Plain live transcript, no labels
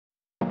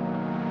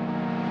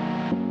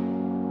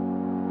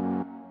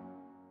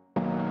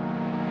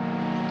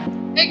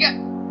Hey, guys.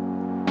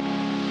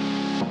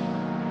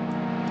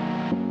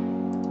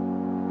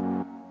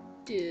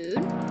 Dude.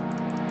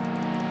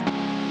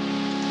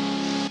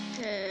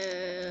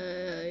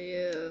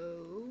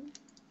 Yo.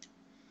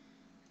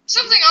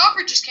 Something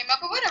awkward just came up,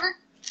 but whatever.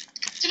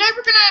 Today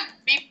we're gonna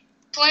be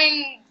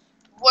playing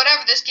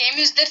whatever this game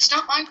is that's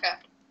not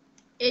Minecraft.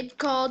 It's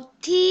called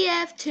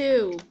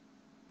TF2.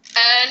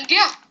 And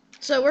yeah.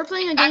 So we're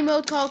playing a game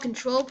mode called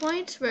Control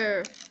Points,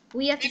 where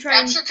we have to try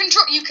and...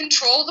 You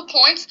control the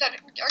points that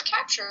are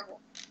capturable.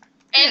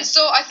 And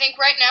so I think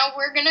right now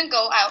we're gonna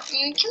go out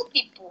and kill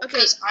people. Okay.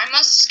 Because I'm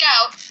a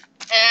scout,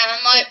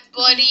 and my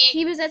buddy...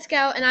 He was that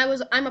scout, and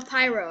I'm a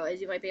pyro,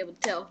 as you might be able to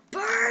tell.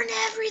 Burn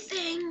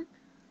everything!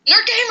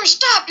 Nerd Gamer,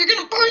 stop! You're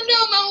gonna burn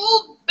down my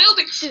whole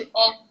building! Dude,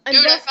 Oh,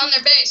 dude, I found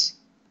their base.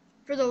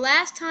 For the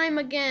last time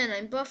again,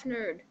 I'm Buff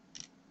Nerd.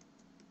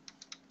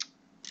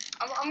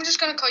 I'm just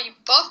gonna call you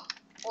Buff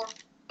or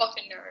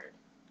Buffin Nerd.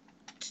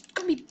 It's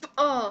gonna be...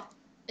 Oh,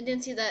 I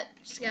didn't see that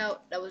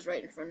scout that was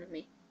right in front of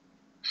me.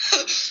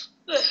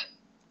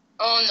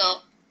 Oh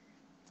no.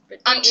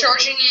 But I'm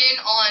charging in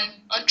on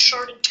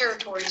uncharted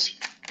territories.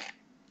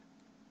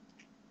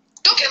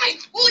 Don't kill me!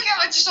 Holy cow,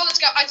 I just saw the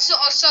scout. I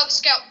saw the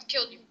scout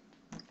killed you.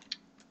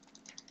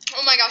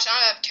 Oh my gosh, I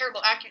have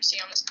terrible accuracy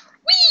on this.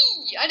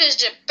 Whee! I just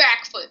did a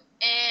backflip,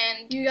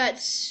 and... You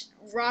got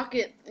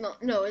rocket...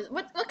 No,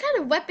 what kind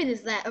of weapon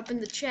is that up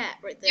in the chat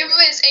right there? It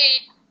was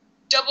a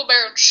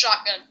double-barreled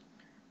shotgun.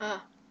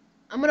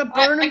 I'm gonna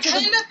burn him to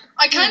the...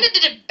 I kinda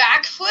did a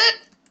backflip.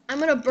 I'm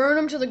gonna burn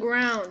him to the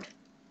ground.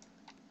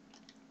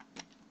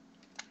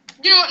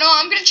 You know what? No,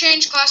 I'm gonna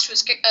change class to a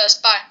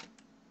spy.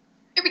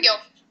 Here we go.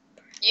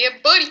 Yeah,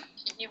 buddy.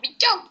 Here we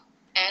go.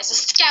 As a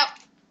scout.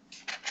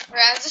 Or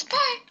as a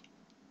spy.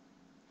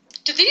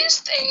 Do these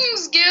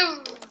things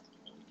give...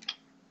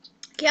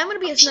 Okay, I'm gonna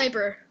be a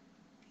sniper.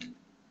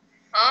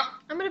 Huh?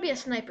 I'm gonna be a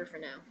sniper for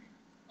now.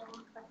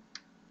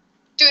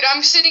 Dude,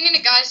 I'm sitting in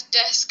a guy's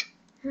desk.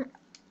 I'm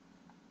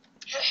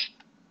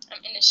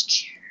in his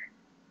chair.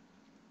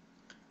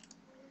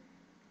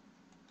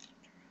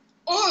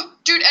 Oh,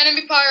 dude,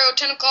 enemy pyro,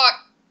 10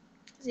 o'clock.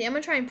 See, I'm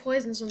gonna try and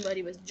poison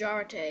somebody with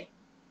Jarate.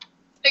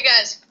 Hey,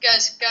 guys.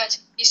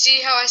 You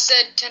see how I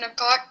said 10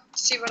 o'clock?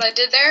 See what I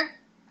did there?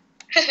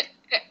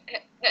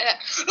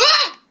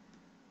 Ah!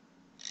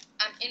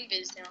 I'm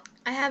invis now.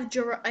 I have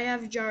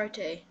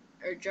Jarate.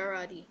 Or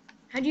Jarati.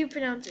 How do you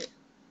pronounce it?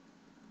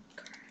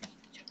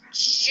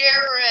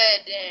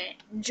 Jared.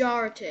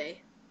 Jarate.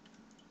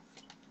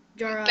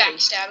 Jarati.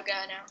 Backstab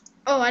guy now.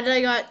 Oh,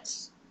 I got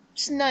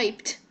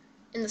sniped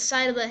in the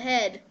side of the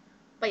head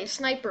by a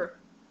sniper.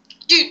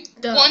 Dude,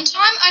 Duh. One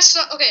time I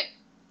saw... Okay,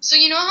 so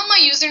you know how my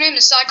username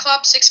is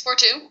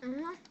Cyclops642?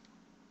 Mm-hmm.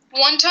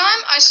 One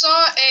time I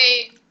saw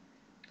a...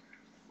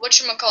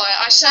 Whatchamacallit?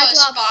 I saw a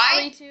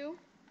spy.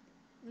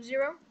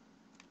 320.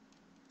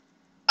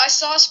 I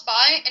saw a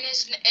spy, and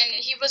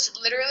he was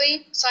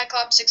literally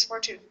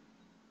Cyclops642.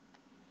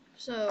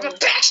 So... I'm gonna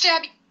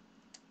backstab you!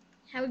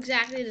 How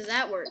exactly does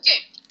that work?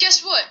 Okay,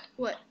 guess what?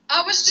 What?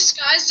 I was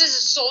disguised as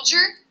a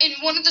soldier, and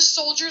one of the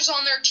soldiers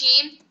on their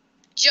team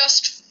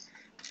just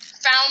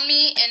found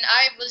me, and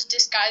I was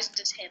disguised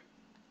as him.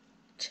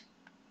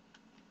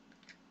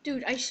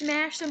 Dude, I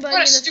smashed somebody What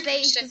a in the stupid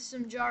face mistake. with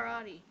some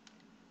Jarati.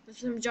 With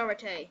some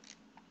Jarate.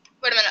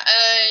 Wait a minute,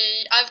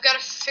 I've got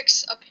to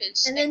fix up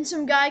his... And then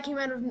some guy came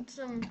out of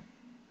some...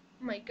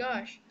 Oh my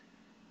gosh.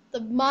 The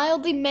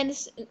mildly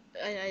menacing...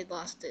 I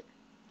lost it.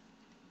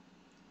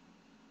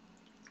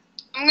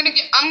 I'm gonna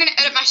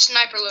edit my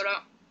sniper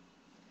loadout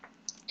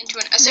into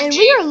an SMG. And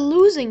we are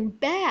losing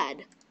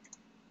bad.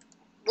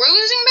 We're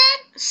losing bad?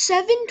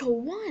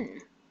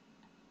 7-1.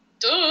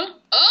 Duh.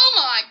 Oh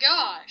my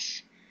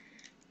gosh.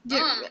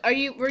 Dude,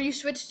 were you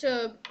switched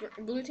to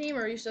blue team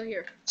or are you still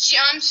here?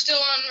 Yeah, I'm still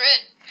on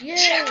red.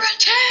 Yeah.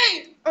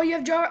 Jarate! Oh, you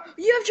have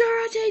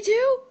Jarate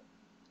too?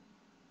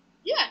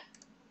 Yeah.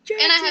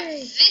 Jarate. And I have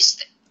this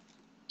thing.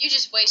 You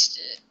just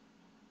wasted it.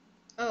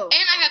 Oh. And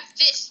I have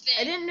this thing.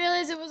 I didn't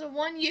realize it was a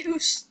one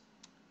use.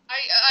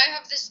 I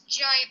have this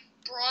giant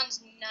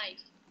bronze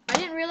knife. I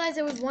didn't realize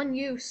it was one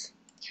use.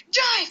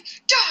 Die!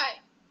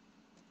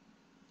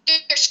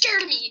 They're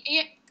scared of me.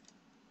 Yeah.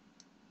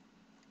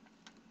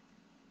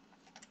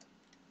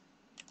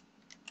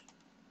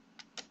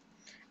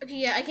 Okay,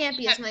 yeah, I can't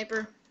be a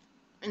sniper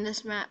in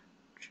this map.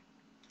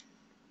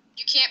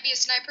 You can't be a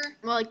sniper?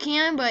 Well, I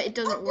can, but it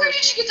doesn't work. Where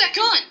did you get that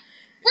gun?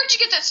 Where did you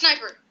get that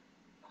sniper?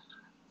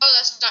 Oh,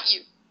 that's not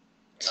you.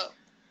 Oh.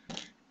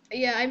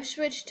 Yeah, I'm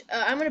switched.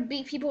 I'm gonna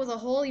beat people with a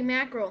Holy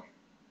Mackerel.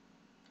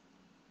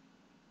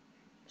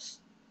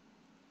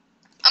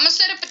 I'm gonna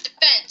set up a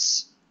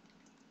defense.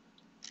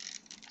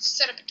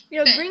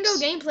 You know, Gringo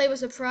Gameplay was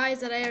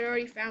surprised that I had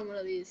already found one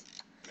of these.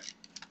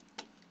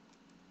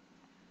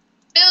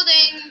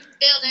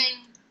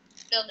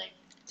 Building.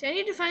 So I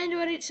need to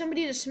find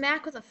somebody to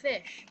smack with a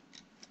fish.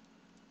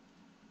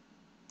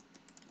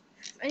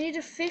 I need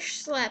to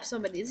fish slap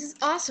somebody. This is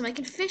awesome. I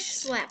can fish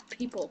slap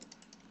people.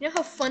 You know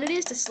how fun it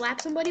is to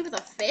slap somebody with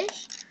a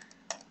fish?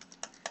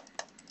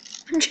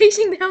 I'm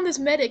chasing down this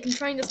medic and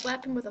trying to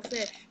slap him with a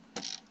fish.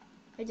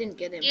 I didn't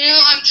get him. You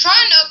know, I'm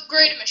trying to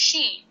upgrade a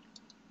machine.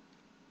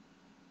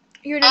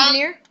 You're an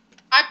engineer?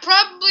 I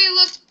probably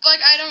look like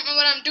I don't know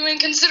what I'm doing,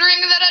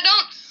 considering that I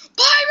don't.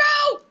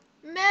 Pyro!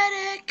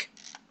 Medic!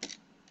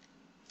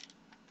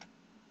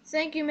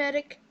 Thank you,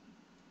 medic.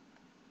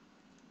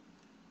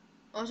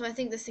 Also, I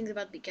think this thing's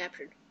about to be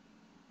captured.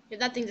 Yeah,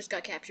 that thing just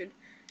got captured.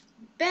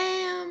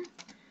 Bam!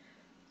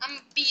 I'm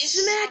a beast.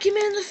 Smack him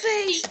in the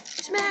face!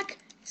 Smack!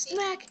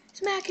 Smack!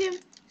 Smack him!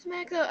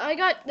 Smack the...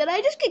 Did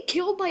I just get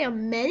killed by a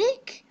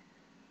medic?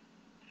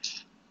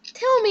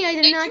 Tell me I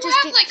did not just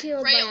get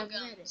killed by a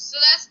medic. So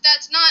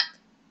that's not...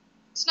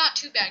 It's not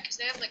too bad, because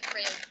they have, like,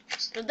 rail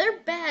guns. But they're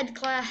bad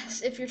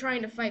class if you're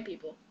trying to fight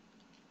people.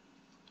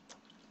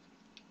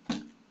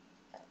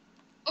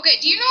 Okay,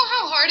 do you know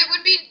how hard it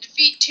would be to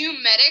defeat 2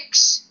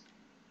 medics?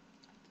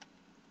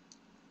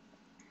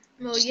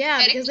 Well,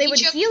 yeah, because they would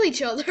heal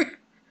each other.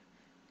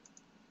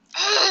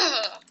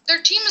 Ugh,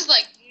 their team is,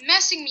 like,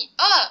 messing me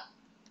up.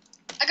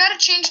 I gotta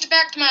change it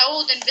back to my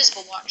old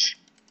invisible watch.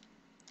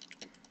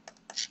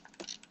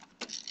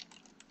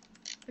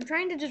 I'm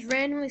trying to just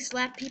randomly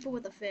slap people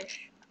with a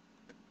fish.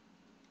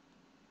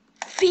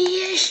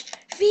 Fish!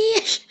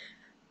 Fish!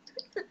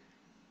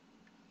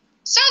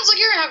 Sounds like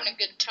you're having a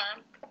good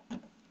time.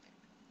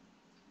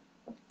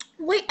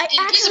 Wait, I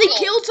actually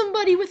killed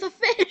somebody with a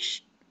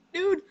fish!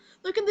 Dude,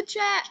 look in the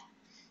chat.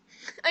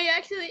 I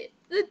actually...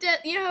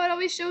 you know how it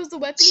always shows the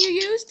weapon you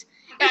used?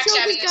 It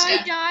showed this guy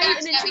died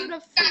and it showed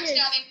a fish.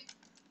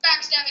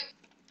 Backstabbing.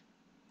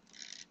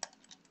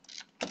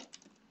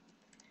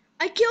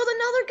 I killed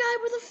another guy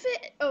with a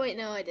fish. Oh wait,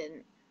 no, I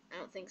didn't. I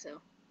don't think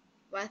so.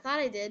 Well, I thought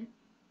I did.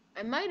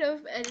 I might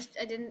have.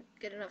 I didn't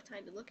get enough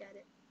time to look at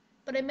it.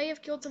 But I may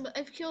have killed somebody.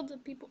 I've killed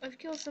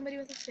somebody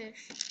with a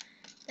fish.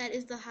 That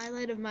is the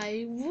highlight of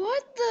my.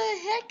 What the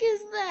heck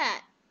is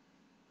that?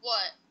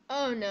 What?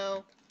 Oh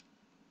no.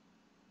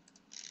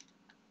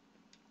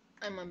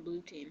 I'm on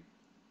blue team.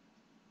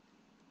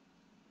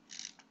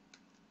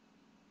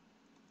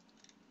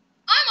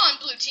 I'm on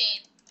blue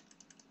team.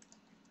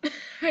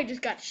 I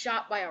just got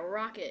shot by a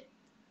rocket.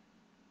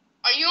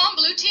 Are you on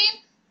blue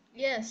team?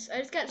 Yes, I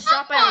just got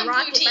shot by a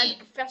rocket by the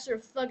professor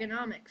of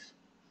thugonomics.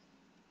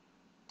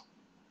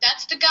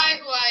 That's the guy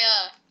who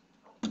I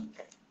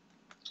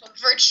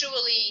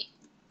virtually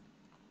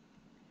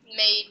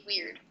made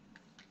weird.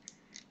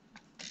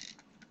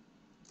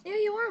 Yeah,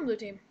 you are on blue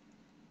team.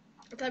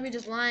 I thought you were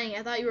just lying.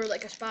 I thought you were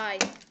like a spy.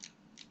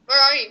 Where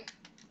are you?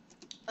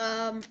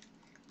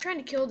 Trying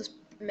to kill this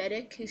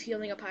medic who's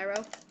healing a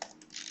pyro.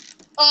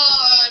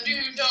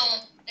 Dude,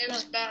 don't. It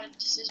was a bad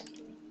decision.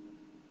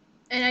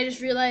 And I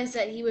just realized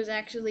that he was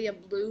actually a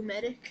blue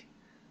medic.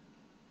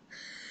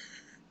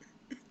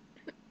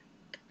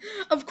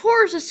 Of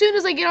course, as soon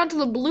as I get onto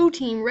the blue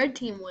team, red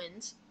team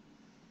wins.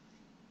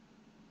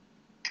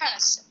 Kinda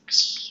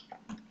sucks.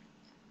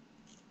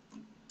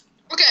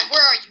 Okay,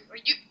 where are you? Are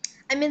you?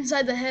 I'm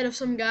inside the head of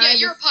some guy. Yeah,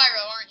 you're a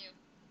pyro, aren't you?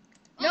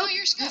 Nope,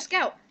 you're a scout. I'm a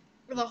scout.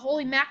 With a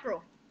holy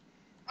mackerel.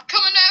 I'm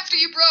coming after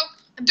you, bro.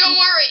 Don't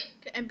worry.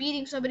 Okay, I'm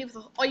beating somebody with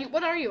a...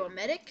 What are you, a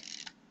medic?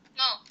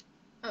 No.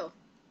 Oh.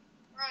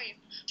 Where are you?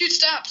 Dude,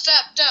 stop.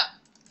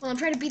 Well, I'm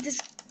trying to beat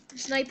this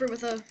sniper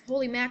with a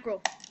holy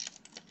mackerel.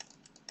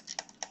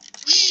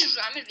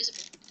 I'm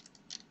invisible.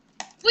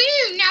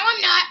 Woo! Now I'm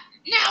not.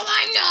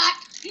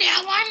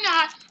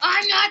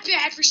 I'm not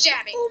bad for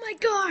stabbing. Oh my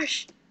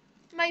gosh!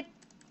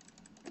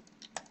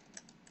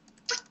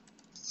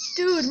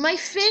 Dude, my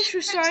fish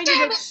was starting to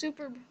look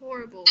super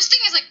horrible. This thing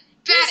is like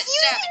bad at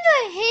stabbing.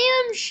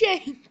 He's using a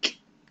ham shank.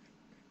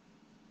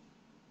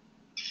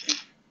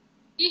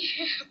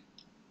 Yeah.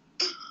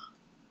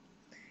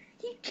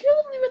 He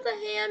killed me with a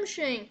ham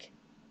shank.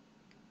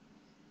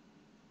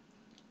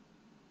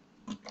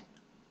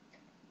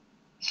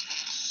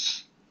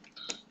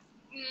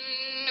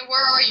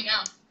 Where are you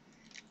now?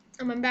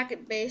 I'm back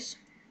at base.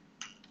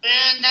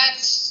 And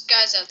that's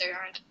guys out there,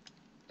 aren't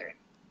there?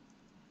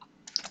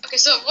 Okay,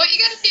 so what you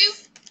gotta do? You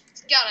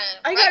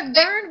gotta. I got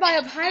burned by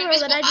a pyro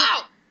that I just.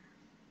 Ow!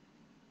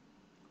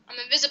 I'm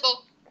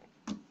invisible.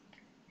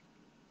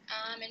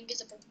 I'm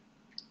invisible.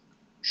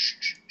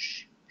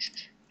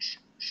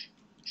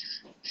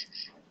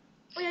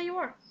 Oh yeah, you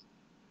are.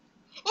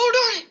 Oh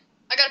darn it!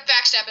 I gotta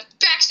backstab him.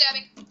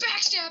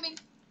 Backstabbing.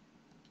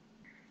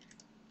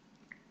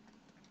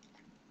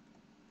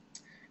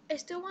 I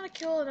still want to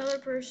kill another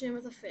person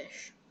with a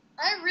fish.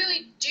 I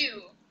really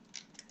do.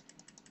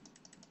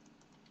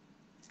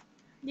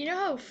 You know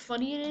how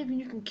funny it is when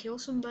you can kill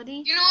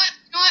somebody? You know what?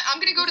 I'm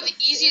gonna go to the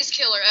easiest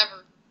killer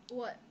ever.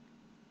 What?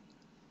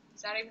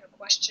 Is that even a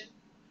question?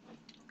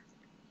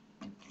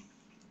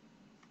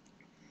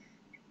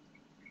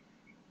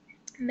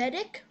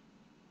 Medic?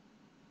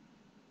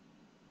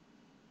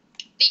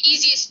 The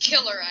easiest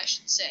killer, I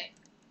should say.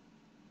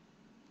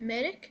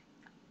 Medic?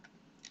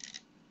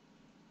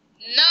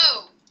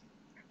 No!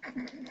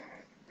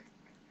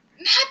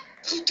 Not.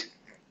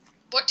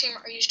 What team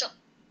are you still?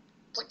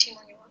 What team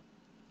are you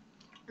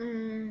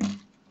on?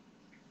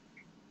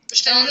 We're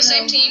still on the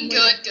same team?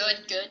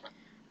 Good.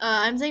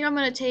 I think I'm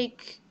gonna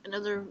take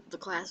the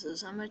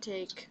classes. I'm gonna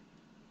take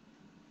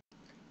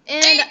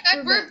And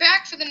Hey, we're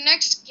back for the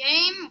next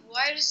game.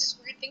 Why does this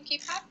weird thing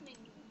keep happening?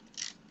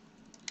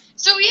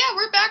 So yeah,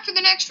 we're back for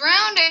the next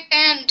round,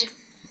 and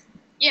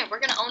yeah, we're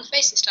gonna own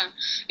face this time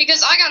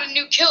because I got a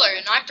new killer,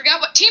 and I forgot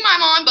what team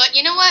I'm on. But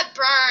you know what?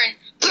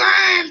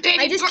 Burn, baby.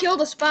 I just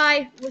killed a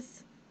spy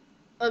with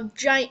a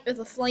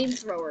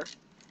flamethrower.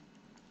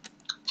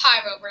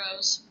 Pyro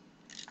Bros.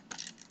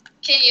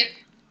 Can you,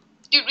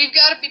 dude? We've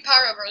got to be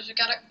Pyro Bros. We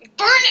gotta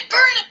burn it.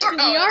 Dude,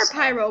 we are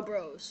Pyro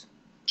Bros.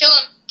 Kill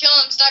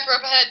him! Sniper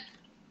up ahead.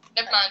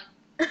 Never mind.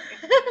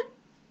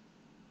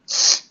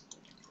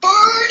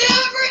 Burn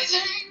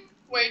everything!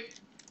 Wait.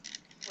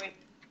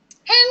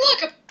 Hey,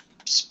 look, a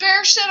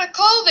spare set of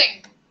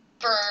clothing.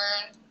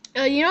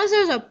 Burn. You notice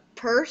there's a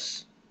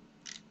purse?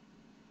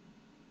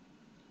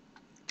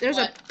 There's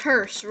What? a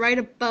purse right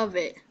above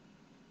it.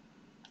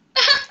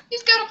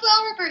 He's got a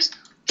flower purse.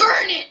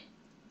 Burn it!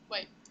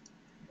 Wait.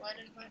 Why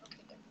did I?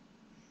 Okay, there.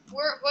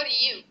 What are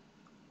you?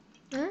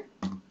 Huh?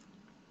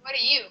 What are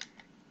you?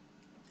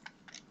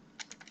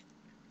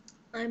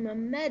 I'm a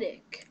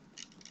medic.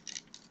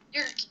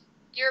 You're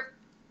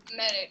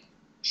medic.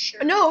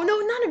 Sure. No,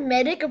 not a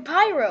medic, a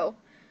pyro.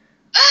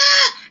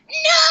 Ah!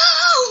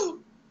 No!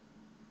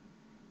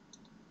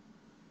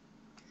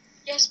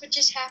 Guess what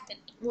just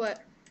happened?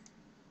 What?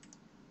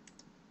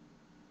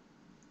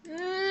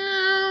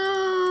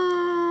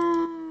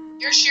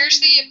 You're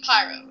seriously a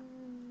pyro.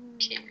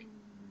 Okay.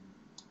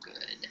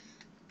 Good.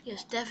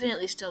 Yes,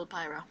 definitely still a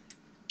pyro.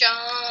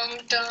 Dum.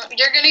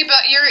 You're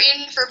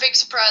in for a big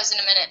surprise in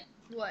a minute.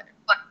 What?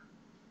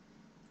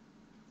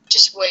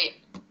 Just wait.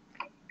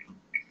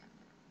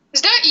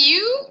 Is that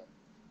you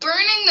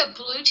burning the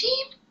blue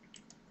team?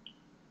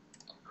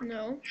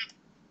 No.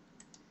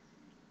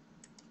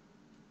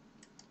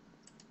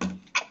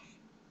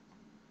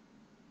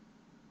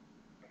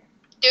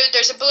 Dude,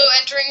 there's a blue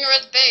entering your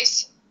red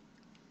base.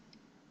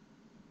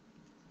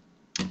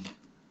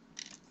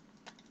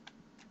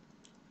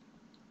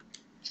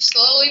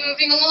 Slowly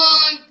moving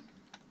along.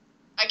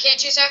 I can't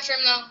chase after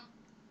him though.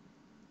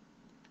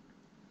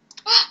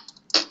 Ah!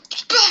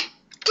 Spy!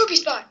 Booby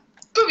spy!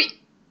 Booby!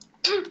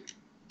 Boop!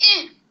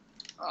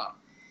 Oh.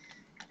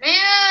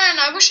 Man,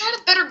 I wish I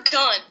had a better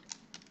gun.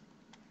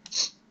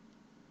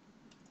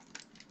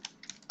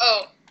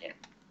 Oh, yeah.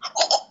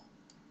 Oh.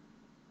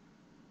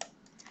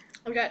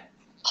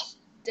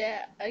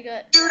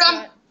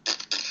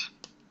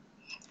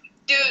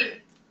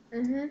 Dude,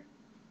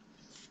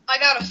 I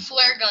got a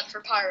flare gun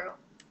for pyro.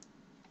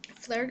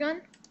 Flare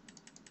gun?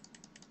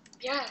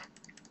 Yeah.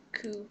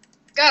 Cool.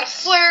 Got a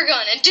flare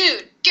gun, and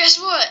dude, guess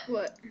what?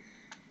 What?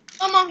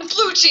 I'm on the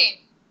blue team.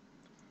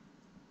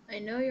 I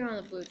know you're on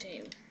the blue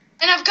team.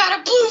 And I've got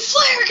a blue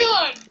flare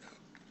gun!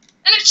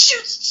 And it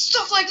shoots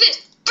stuff like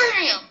this.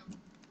 Bam!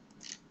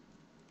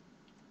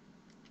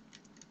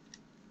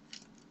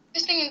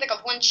 This thing is like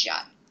a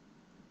one-shot.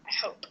 I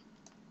hope.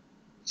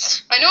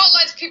 I know it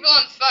lights people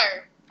on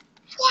fire.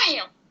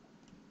 Wham!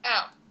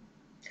 Ow.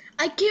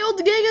 I killed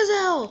the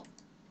Gigazelle!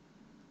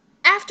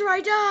 After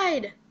I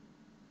died!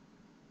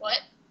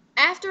 What?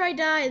 After I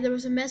died, there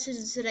was a message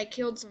that said I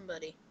killed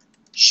somebody.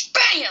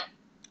 Bam!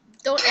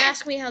 Don't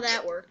ask me how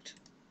that worked.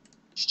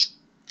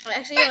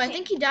 Actually, no, I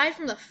think he died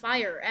from the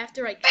fire.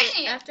 After I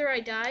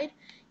died,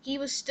 he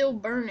was still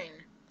burning.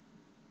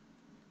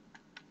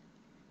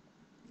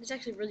 It's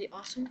actually really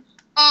awesome.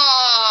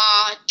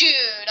 Aw, dude,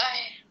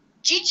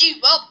 GG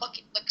well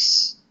bucket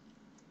looks.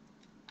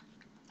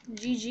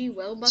 GG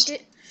well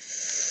bucket.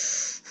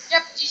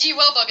 Yep, GG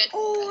well bucket.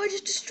 Oh, I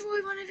just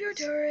destroyed one of your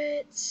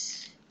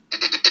turrets.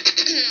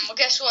 Well,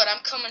 guess what?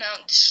 I'm coming out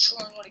and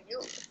destroying one of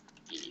yours.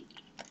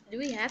 Do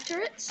we have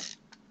turrets?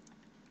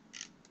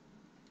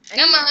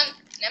 Never mind.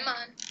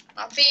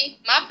 My B.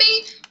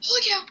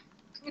 Holy cow.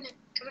 Coming in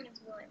for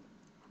the land.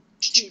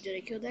 Dude, did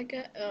I kill that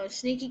guy? Oh,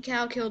 Sneaky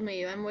Cow killed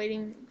me. I'm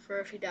waiting for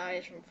if he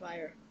dies from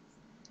fire.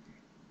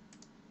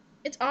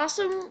 It's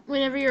awesome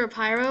whenever you're a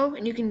pyro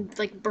and you can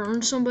like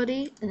burn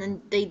somebody and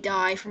then they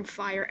die from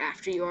fire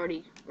after you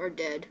already are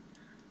dead.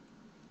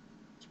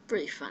 It's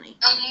pretty funny.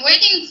 I'm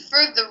waiting for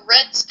the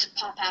reds to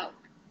pop out.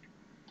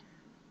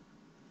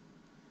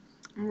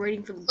 I'm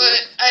waiting for the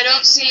But I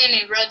don't see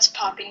any reds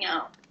popping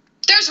out.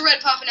 There's a red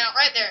popping out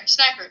right there.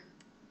 Sniper.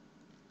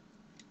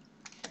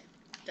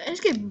 Did I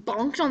just get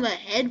bonked on the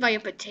head by a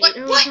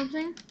potato or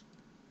something?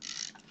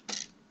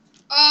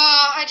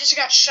 I just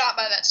got shot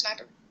by that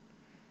sniper.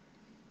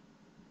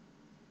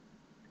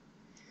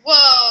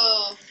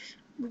 Whoa.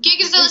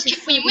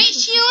 Gigazelle, we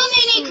wish you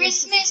a Merry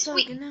Christmas.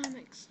 We got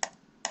an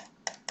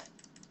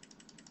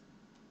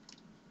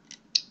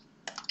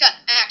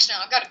axe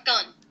now. I got a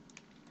gun.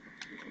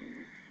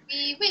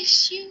 We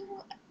wish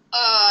you.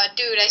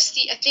 Dude, I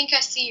think I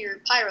see your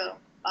pyro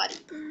body.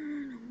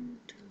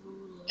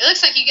 It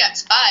looks like you got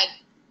spied.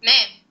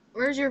 Man.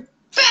 Where's your...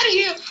 Out of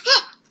here!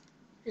 Ah!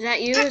 Is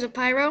that you as a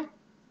pyro?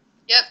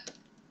 Yep.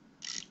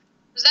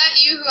 Was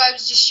that you who I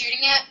was just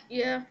shooting at?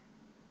 Yeah.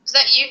 Was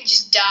that you who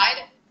just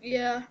died?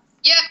 Yeah.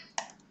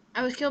 Yep.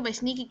 I was killed by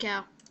Sneaky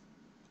Cow.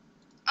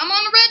 I'm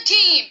on the red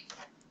team.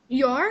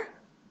 You are?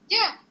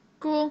 Yeah.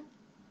 Cool.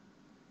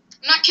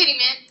 I'm not kidding,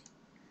 man.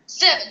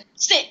 7,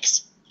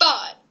 6,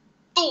 5,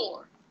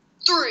 4,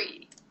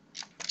 3,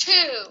 2,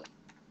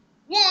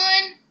 1,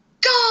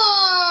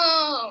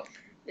 go!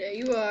 There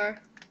you are.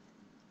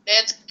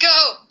 Let's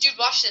go! Dude,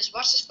 watch this.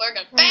 Watch this flare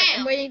gun. Hold on, Bam!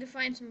 I'm waiting to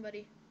find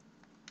somebody.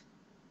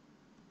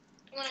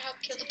 I want to help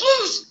kill the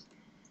blues!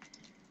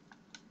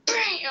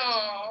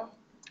 Bam!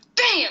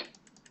 Bam!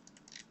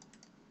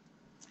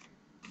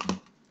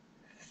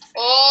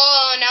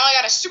 Oh, now I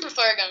got a super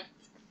flare gun.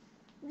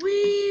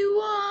 We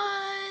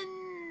won!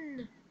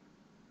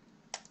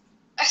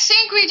 I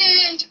think we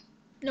did.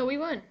 No, we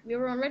won. We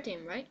were on red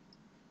team, right?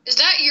 Is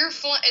that your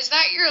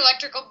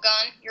electrical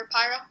gun? Your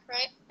pyro,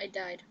 right? I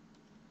died.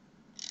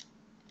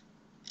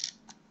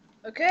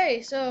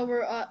 Okay, so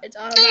we're it's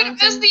auto Dude, I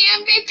balancing. was the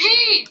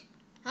MVP!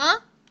 Huh?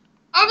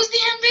 I was the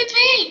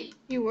MVP!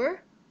 You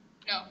were?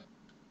 No.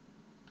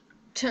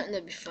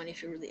 That'd be funny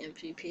if you were the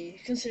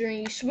MVP, considering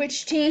you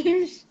switched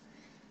teams.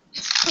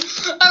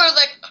 I was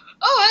like,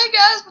 oh, hey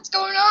guys, what's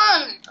going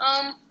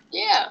on?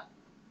 Yeah.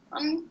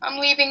 I'm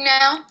leaving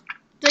now.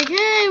 Like,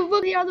 hey,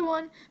 look the other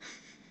one.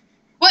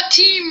 What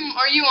team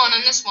are you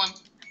on this one?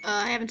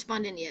 I haven't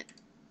spawned in yet.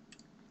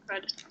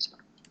 Red.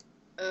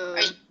 Oh.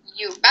 Are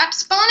you about to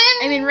spawn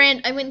in?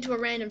 I went into a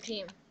random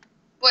team.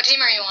 What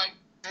team are you on?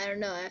 I don't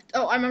know.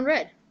 Oh, I'm on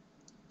red.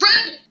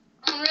 Red!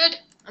 I'm red.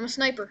 I'm a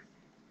sniper.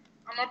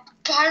 I'm a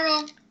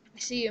pyro. I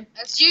see you.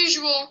 As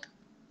usual.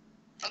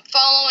 I'm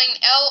following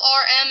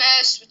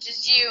LRMS, which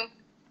is you.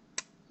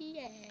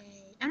 Yay.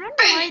 I don't know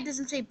why it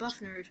doesn't say buff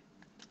nerd.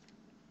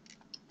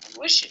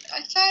 I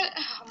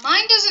thought,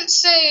 mine doesn't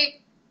say,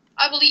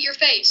 I will eat your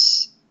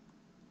face.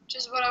 Which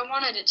is what I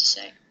wanted it to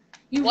say.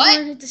 You What?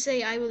 wanted to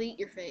say I will eat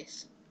your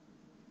face.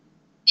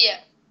 Yeah.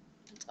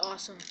 That's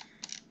awesome.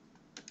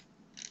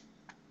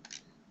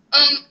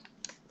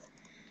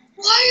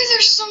 Why are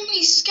there so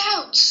many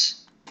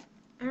scouts?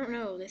 I don't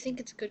know. They think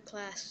it's a good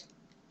class.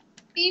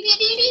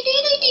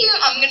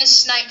 I'm gonna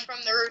snipe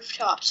from the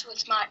rooftops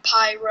with my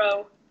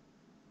pyro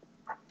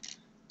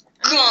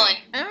gun.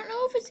 I don't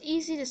know if it's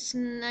easy to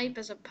snipe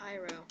as a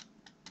pyro.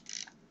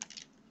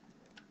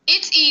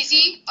 It's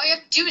easy. All you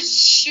have to do is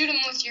shoot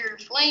him with your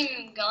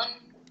flame gun.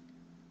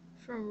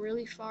 From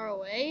really far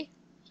away?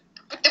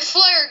 With the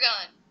flare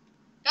gun.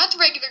 Not the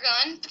regular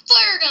gun. The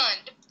flare gun.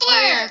 The Oh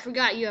flare. yeah, I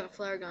forgot you have a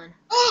flare gun.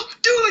 Oh,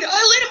 dude,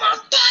 I lit him on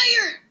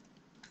fire.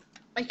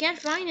 I can't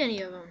find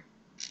any of them.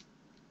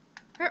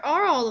 Where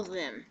are all of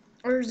them?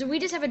 Or do we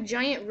just have a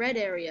giant red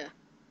area?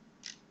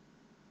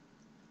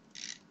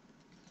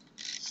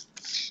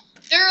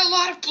 There are a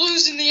lot of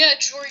blues in the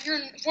edge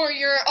where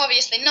you're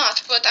obviously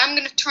not, but I'm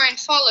gonna try and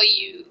follow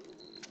you.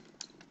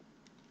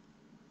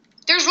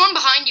 There's one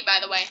behind you, by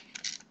the way.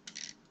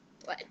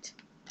 What?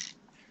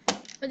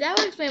 But that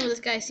would explain why this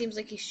guy seems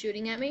like he's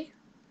shooting at me.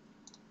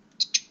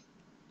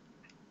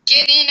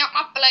 Get in out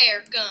my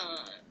flare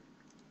gun.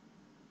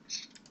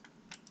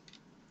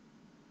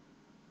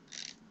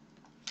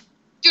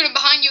 Dude, I'm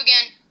behind you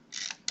again.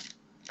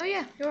 Oh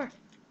yeah, you are.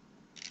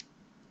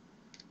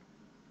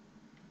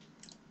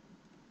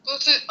 Go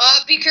through,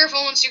 be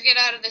careful once you get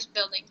out of this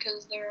building,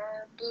 because there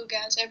are blue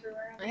guys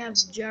everywhere. I have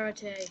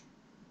Jarate.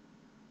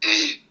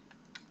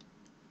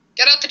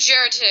 Get out the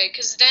Jarate,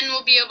 because then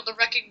we'll be able to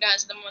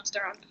recognize them once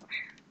they're on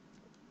fire.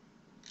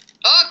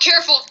 Oh,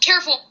 careful,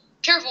 careful,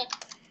 careful.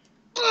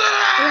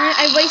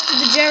 I wasted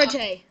the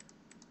Jarate.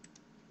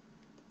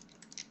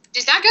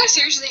 Is that guy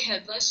seriously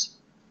headless?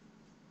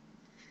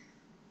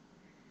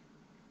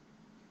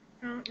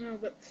 I don't know,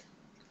 but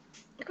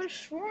I could have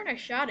sworn I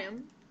shot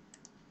him.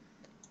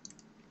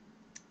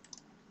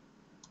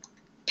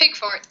 Pig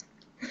fart.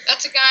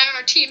 That's a guy on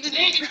our team's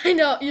name. I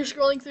know, you're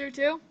scrolling through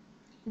too?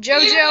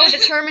 JoJo,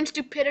 determined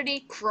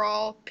stupidity,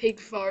 crawl, pig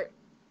fart,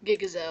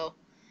 gigazelle.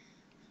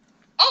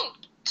 Oh,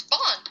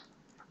 spawn.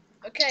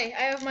 Okay,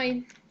 I have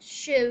my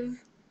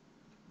shiv.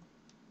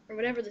 Or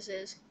whatever this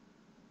is.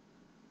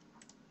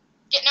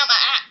 Getting out my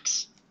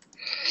axe.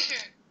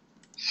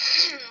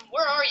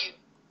 Where are you?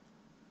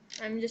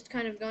 I'm just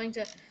kind of going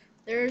to...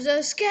 There's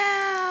a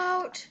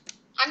scout!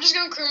 I'm just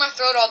gonna clear my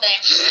throat all day.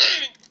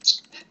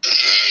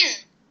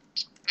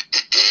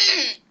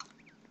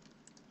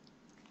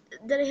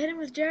 Did I hit him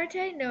with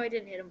Jarate? No, I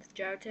didn't hit him with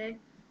Jarate.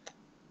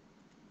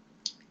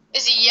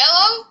 Is he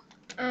yellow?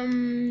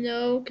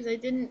 No, because I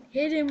didn't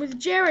hit him with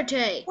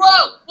Jarate.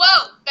 Whoa,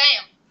 whoa,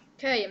 bam,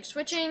 Okay, I'm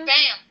switching bam.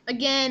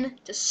 again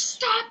to...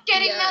 Stop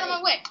getting out of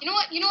my way. You know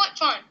what,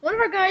 fine. One of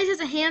our guys has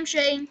a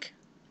handshake.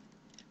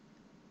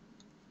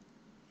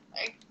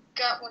 I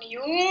got one of you.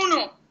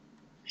 No.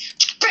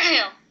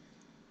 Bam.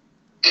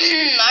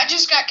 I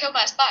just got killed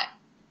by a spy.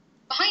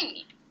 Behind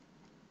me.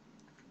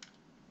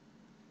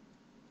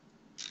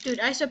 Dude,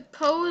 I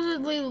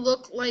supposedly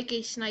look like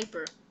a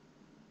sniper.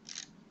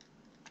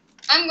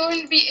 I'm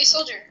going to be a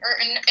soldier, or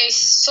a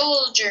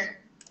soldier.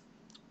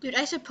 Dude,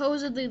 I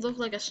supposedly look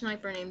like a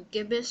sniper named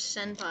Gibbous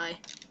Senpai.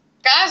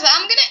 Guys,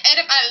 I'm gonna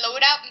edit my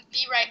loadout and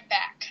be right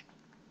back.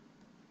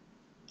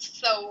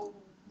 So,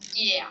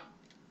 yeah.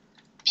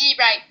 Be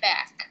right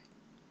back.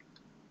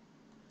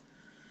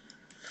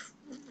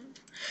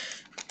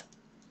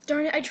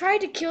 Darn it, I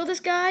tried to kill this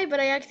guy, but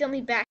I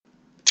accidentally backed.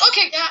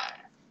 Okay, guys.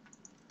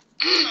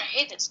 I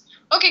hate this.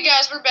 Okay,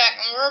 guys, we're back,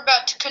 and we're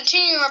about to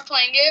continue our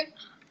playing game.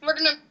 We're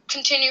gonna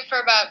continue for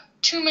about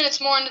 2 minutes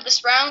more into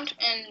this round,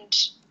 and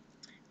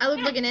I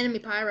look like an enemy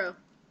pyro.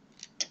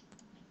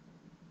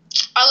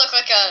 I look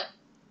like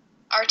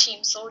our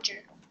team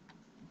soldier.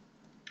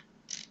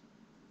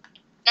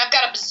 And I've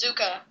got a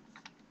bazooka,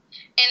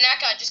 and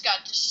that guy just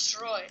got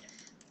destroyed.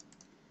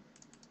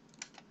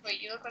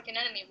 Wait, you look like an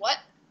enemy. What?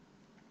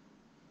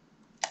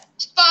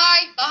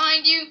 Spy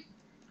behind you.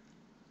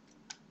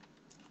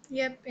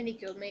 Yep, and he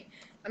killed me.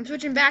 I'm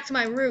switching back to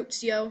my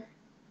roots, yo.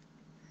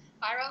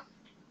 Pyro.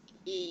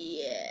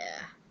 Yeah.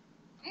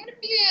 I'm gonna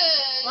be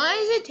a. Why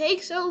does it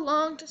take so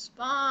long to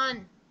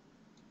spawn?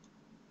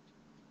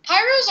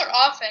 Pyros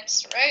are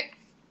offense, right?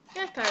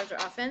 Yeah, pyros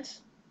are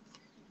offense.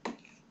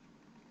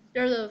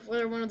 They're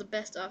one of the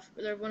best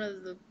They're one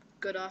of the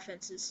good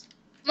offenses.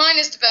 Mine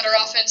is the better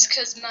offense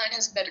because mine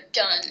has a better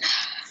gun.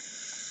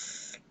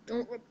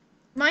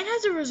 Mine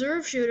has a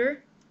reserve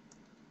shooter.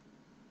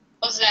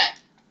 What's that?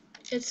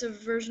 It's a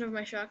version of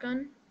my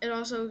shotgun. It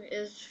also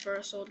is for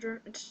a soldier.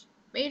 It's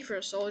made for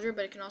a soldier,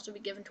 but it can also be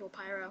given to a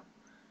pyro.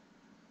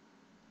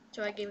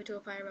 So I gave it to a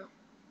pyro.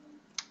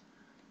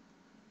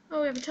 Oh,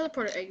 we have a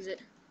teleporter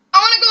exit. I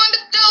want to go into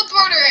the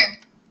teleporter.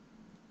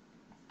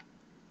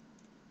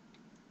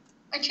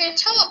 I can't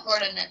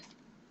teleport in it.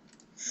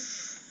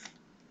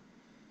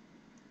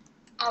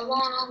 I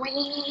wanna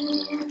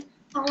win.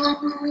 I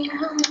wanna win.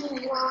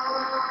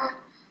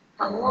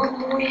 I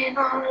wanna win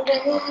all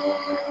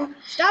day.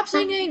 Stop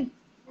singing!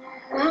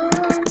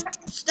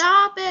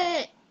 Stop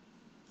it!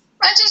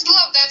 I just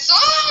love that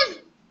song.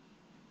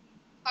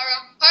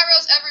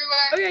 Pyros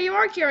everywhere. Oh yeah, you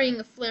are carrying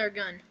a flare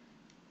gun.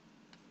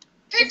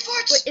 Pig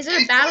forts. Wait, is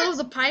it a battle of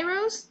the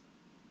pyros?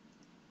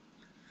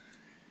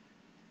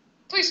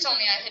 Please tell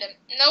me I hit him.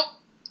 Nope.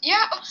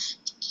 Yeah.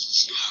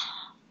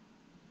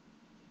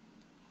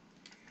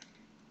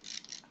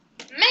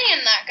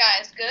 Man, that guy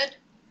is good.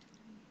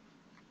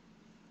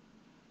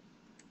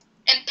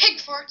 And pig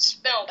forts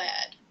smell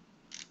bad.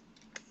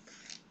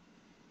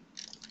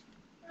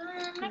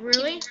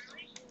 Really?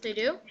 They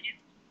do?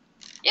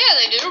 Yeah,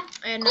 they do.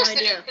 I had Of no course they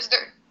do, idea. 'cause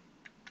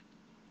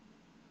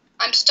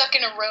I'm stuck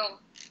in a room.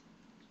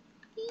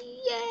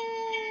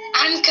 Yeah!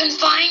 I'm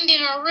confined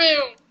in a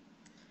room.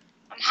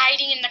 I'm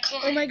hiding in the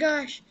corner. Oh my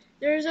gosh,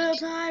 there's a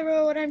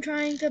pyro and I'm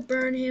trying to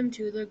burn him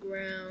to the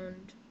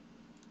ground.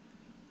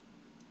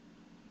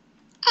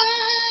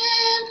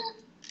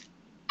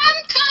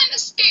 I'm kind of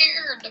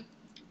scared.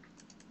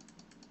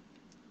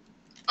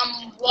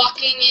 I'm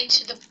walking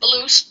into the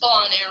blue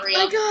spawn area.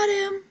 I got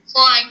him!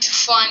 Trying to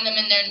find them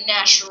in their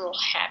natural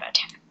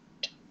habitat.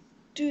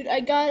 Dude, I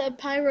got a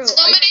pyro.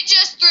 Somebody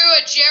just threw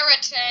a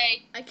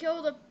Jarate. I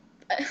killed a...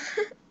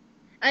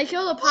 I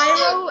killed a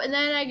pyro and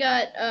then I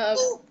got a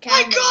cow.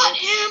 I got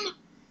him!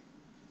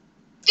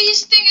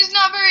 This thing is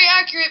not very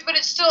accurate, but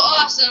it's still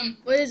awesome.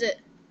 What is it?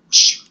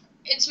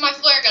 It's my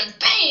flare gun.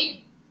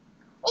 Bang!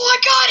 Oh, I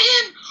got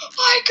him!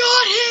 I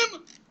got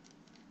him!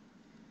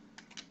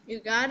 You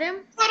got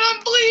him? But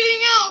I'm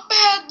bleeding out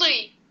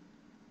badly.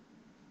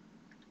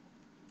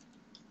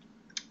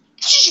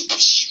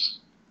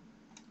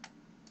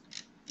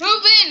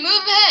 Move in,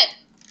 move ahead.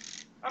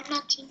 I'm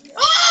not team.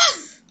 Ah!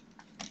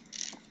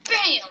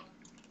 Bam!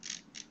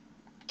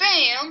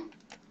 Bam!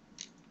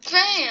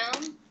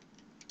 Bam!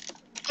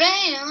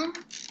 Bam!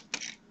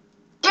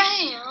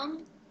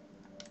 Bam!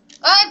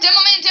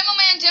 Demo man, demo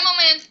man, demo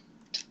man.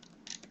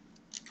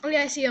 Oh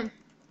yeah, I see him.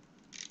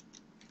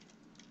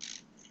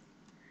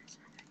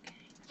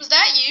 Was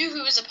that you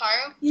who was a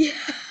pyro? Yeah.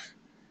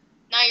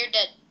 Now you're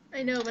dead.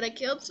 I know, but I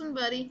killed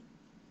somebody.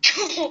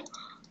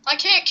 I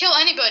can't kill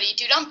anybody,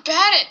 dude. I'm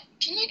bad at.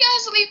 Can you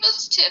guys leave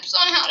us tips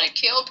on how to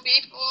kill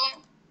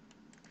people?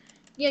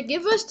 Yeah,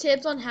 give us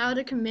tips on how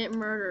to commit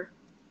murder.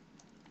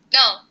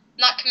 No,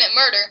 not commit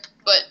murder,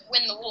 but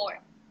win the war.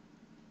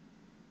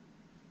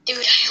 Dude,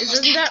 I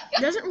almost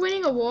Doesn't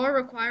winning a war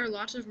require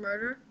lots of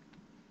murder?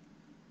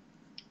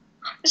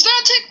 It's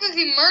not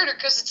technically murder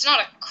because it's not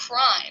a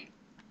crime.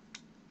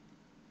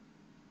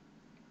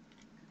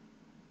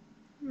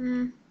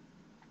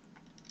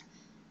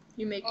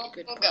 You make a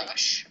good point. Oh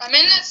gosh. I'm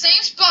in that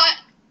same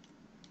spot.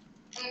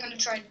 I'm gonna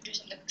try to do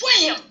something.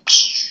 Wham!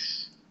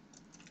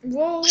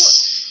 Whoa.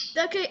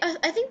 Okay,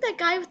 I think that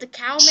guy with the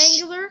cow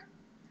mangler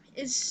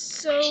is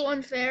so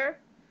unfair.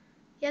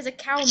 He has a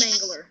cow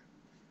mangler.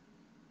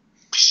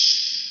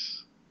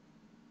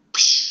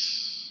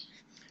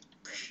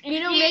 You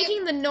know,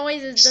 making the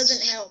noises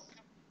doesn't help.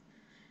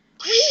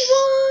 We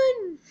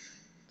won!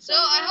 So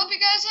I hope you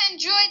guys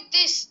enjoyed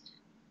this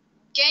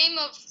game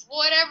of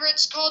whatever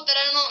it's called that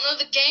I don't know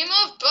the game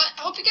of, but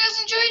I hope you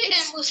guys enjoyed it,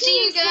 and we'll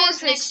see you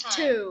guys next time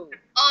 2.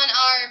 on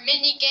our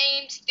mini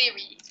game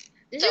series.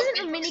 This So isn't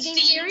a mini game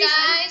see series. you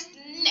guys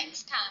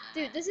next time.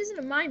 Dude, this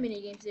isn't my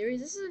mini game series.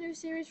 This is a new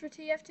series for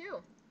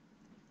TF2.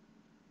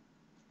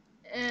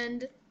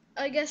 And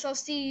I guess I'll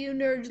see you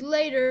nerds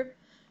later.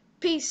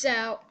 Peace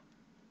out.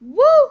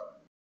 Woo!